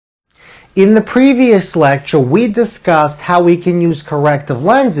In the previous lecture, we discussed how we can use corrective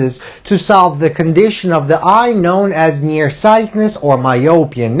lenses to solve the condition of the eye known as nearsightedness or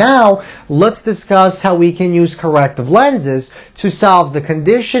myopia. Now, let's discuss how we can use corrective lenses to solve the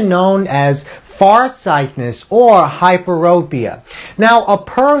condition known as farsightedness or hyperopia. Now, a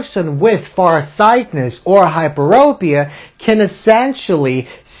person with farsightedness or hyperopia can essentially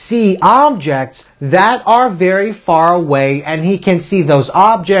see objects that are very far away, and he can see those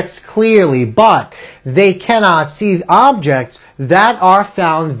objects clearly, but they cannot see objects that are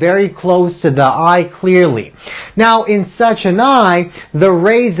found very close to the eye clearly. Now, in such an eye, the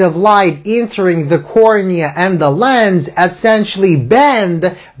rays of light entering the cornea and the lens essentially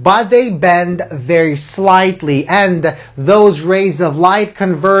bend, but they bend very slightly, and those rays of light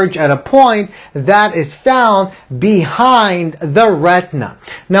converge at a point that is found behind the retina.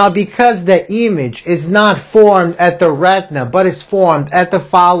 Now, because the image is not formed at the retina, but is formed at the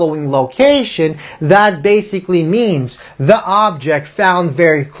following location, that basically means the object found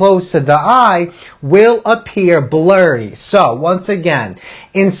very close to the eye will appear blurry. So, once again,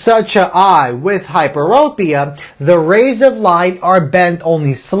 in such an eye with hyperopia, the rays of light are bent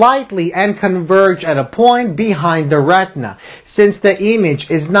only slightly and converge at a point behind the retina. Since the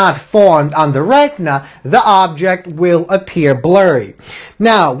image is not formed on the retina, the object will appear blurry.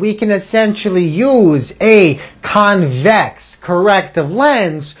 Now, we can essentially use a convex corrective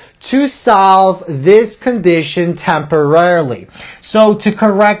lens to solve this condition temporarily. So to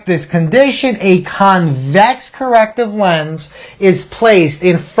correct this condition, a convex corrective lens is placed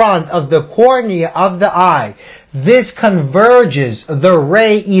in front of the cornea of the eye. This converges the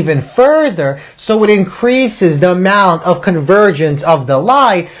ray even further, so it increases the amount of convergence of the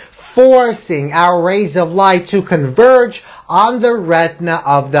light, forcing our rays of light to converge on the retina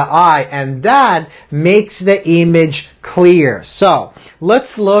of the eye, and that makes the image clear. So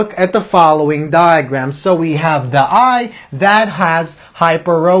let's look at the following diagram. So we have the eye that has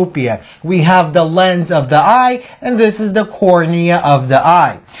hyperopia. We have the lens of the eye, and this is the cornea of the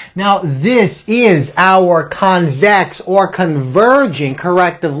eye. Now, this is our convex or converging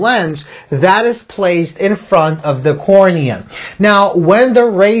corrective lens that is placed in front of the cornea. Now, when the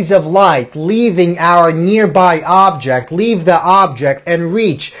rays of light leaving our nearby object leave the object and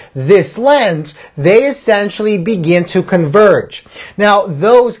reach this lens, they essentially begin to converge. Now,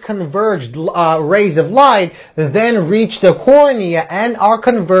 those converged rays of light then reach the cornea and are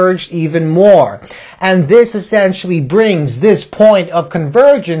converged even more. And this essentially brings this point of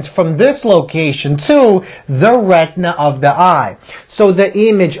convergence from this location to the retina of the eye. So the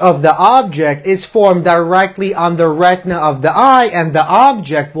image of the object is formed directly on the retina of the eye, and the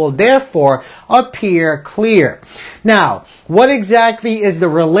object will therefore appear clear. Now, what exactly is the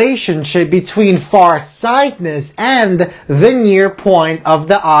relationship between farsightedness and the near point of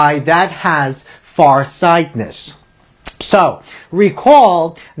the eye that has farsightedness? So,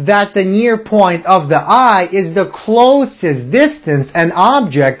 recall that the near point of the eye is the closest distance an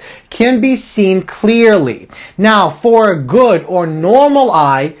object can be seen clearly. Now, for a good or normal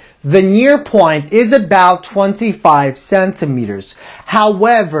eye, the near point is about 25 centimeters.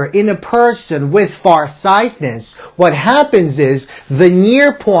 However, in a person with farsightedness, what happens is the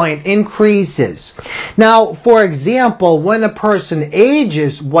near point increases. Now, for example, when a person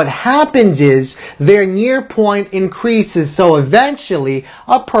ages, what happens is their near point increases, so eventually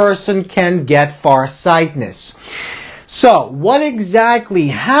a person can get farsightedness. So, what exactly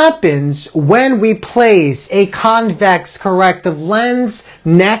happens when we place a convex corrective lens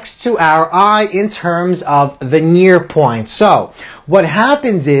next to our eye in terms of the near point? So, what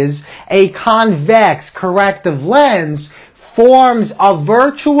happens is a convex corrective lens forms a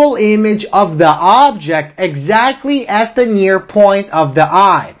virtual image of the object exactly at the near point of the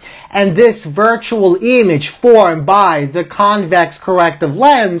eye. And this virtual image formed by the convex corrective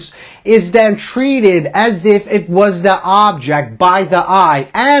lens is then treated as if it was the object by the eye,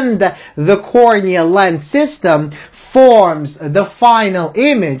 and the cornea lens system forms the final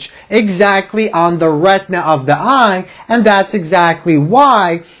image exactly on the retina of the eye, and that's exactly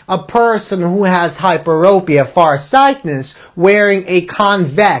why a person who has hyperopia, farsightedness, wearing a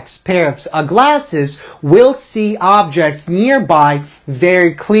convex pair of glasses will see objects nearby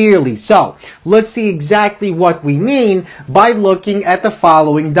very clearly. So, let's see exactly what we mean by looking at the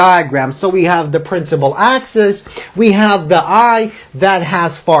following diagram. So we have the principal axis, we have the eye that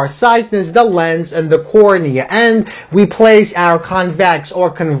has farsightedness, the lens, and the cornea. And we place our convex or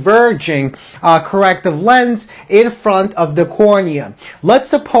converging corrective lens in front of the cornea. Let's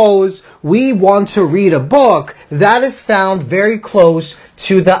suppose we want to read a book that is found very close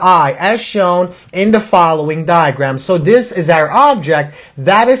to the eye, as shown in the following diagram. So this is our object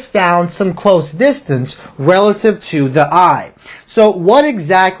that is found some close distance relative to the eye. So what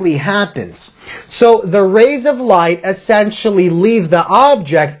exactly happens? So the rays of light essentially leave the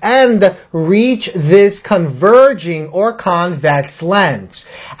object and reach this converging or convex lens.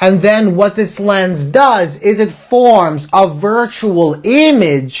 And then what this lens does is it forms a virtual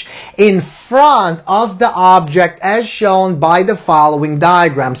image in front of the object as shown by the following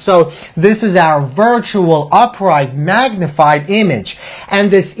diagram. So this is our virtual upright magnified image. And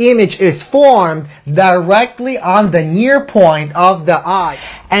this image is formed directly on the near point of the eye.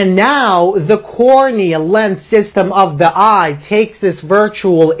 And now the cornea lens system of the eye takes this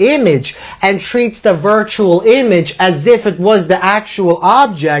virtual image and treats the virtual image as if it was the actual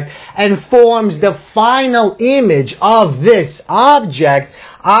object and forms the final image of this object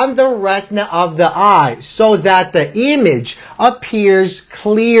on the retina of the eye so that the image appears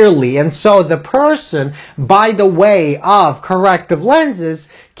clearly. And so the person, by the way of corrective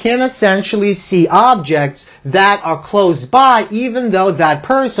lenses, can essentially see objects that are close by even though that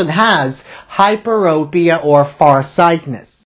person has hyperopia or farsightedness.